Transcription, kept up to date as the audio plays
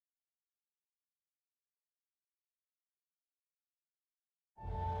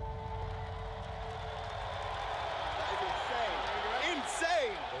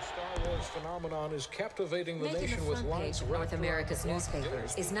phenomenon is captivating the Making nation the with front page lines of North America's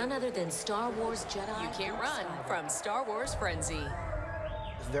newspapers is none other than Star Wars Jedi. You can't run from Star Wars frenzy.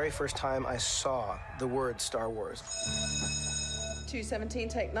 The very first time I saw the word Star Wars. 217,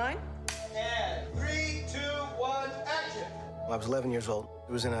 take 9. And 3, 2, 1, action. I was 11 years old.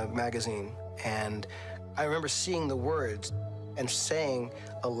 It was in a magazine, and I remember seeing the words and saying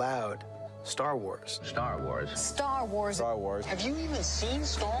aloud, Star Wars. Star Wars. Star Wars. Star Wars. Have you even seen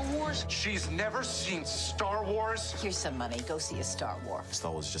Star Wars? She's never seen Star Wars? Here's some money. Go see a Star Wars.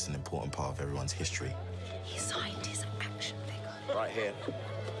 Star Wars is just an important part of everyone's history. He signed his action figure. Right here.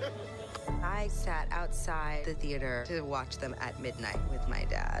 I sat outside the theater to watch them at midnight with my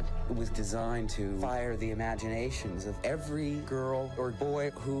dad. It was designed to fire the imaginations of every girl or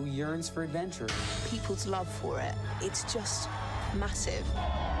boy who yearns for adventure. People's love for it, it's just massive. 1,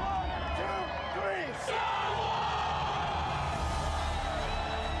 2, 3, Star Wars!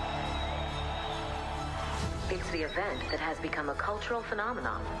 It's the event that has become a cultural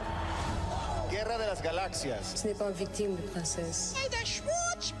phenomenon. Guerra de las Galaxias. Ce n'est pas victime de princesse. May the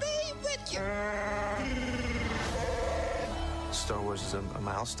Schwartz be with you. Star Wars is a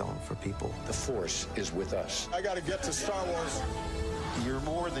milestone for people. The Force is with us. I gotta get to Star Wars. You're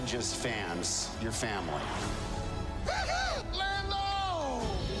more than just fans. You're family. Lando!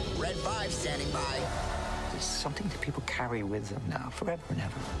 Red 5 standing by. It's something that people carry with them now, forever and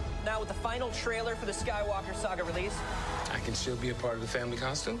ever. Now with the final trailer for the Skywalker saga release. I can still be a part of the family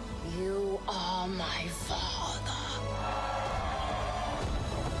costume? You are my father.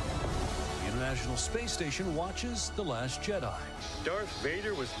 The International Space Station watches The Last Jedi. Darth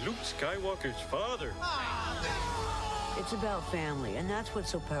Vader was Luke Skywalker's father. It's about family, and that's what's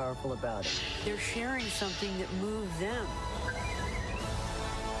so powerful about it. They're sharing something that moves them.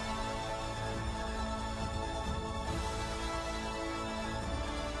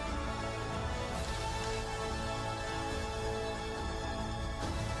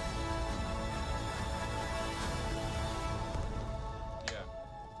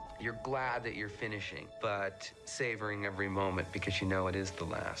 You're glad that you're finishing, but savoring every moment because you know it is the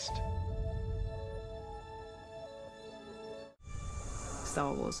last.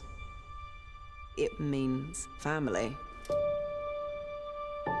 Star Wars. It means family.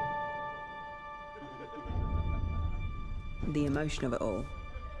 The emotion of it all.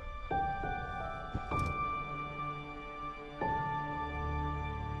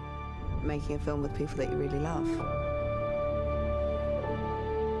 Making a film with people that you really love.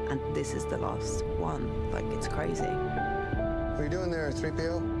 And this is the last one. Like, it's crazy. What are you doing there,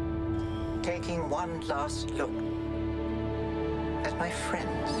 3PO? Taking one last look at my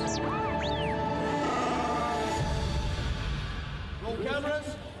friends. Roll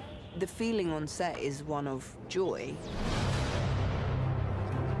cameras. The feeling on set is one of joy.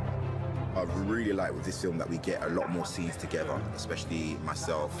 I really like with this film that we get a lot more scenes together, especially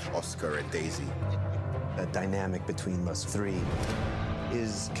myself, Oscar, and Daisy. The dynamic between us three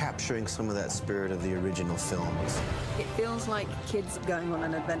is capturing some of that spirit of the original films. It feels like kids going on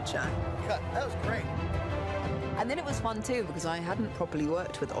an adventure. Cut. That was great. And then it was fun too, because I hadn't properly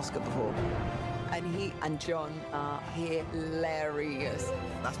worked with Oscar before. And he and John are hilarious.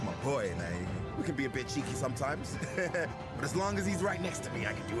 That's my boy, man. We can be a bit cheeky sometimes, but as long as he's right next to me,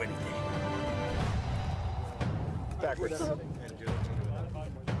 I can do anything. Backwards.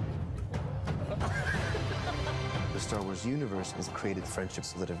 The Star Wars universe has created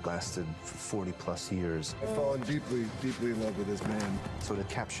friendships that have lasted for 40+ years. I've fallen deeply, deeply in love with this man. So to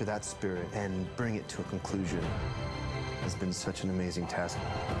capture that spirit and bring it to a conclusion has been such an amazing task.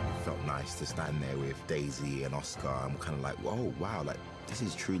 It felt nice to stand there with Daisy and Oscar. I'm kind of like, whoa, wow, like this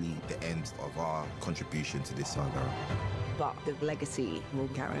is truly the end of our contribution to this saga. But the legacy will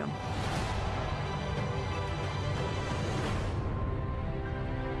carry on.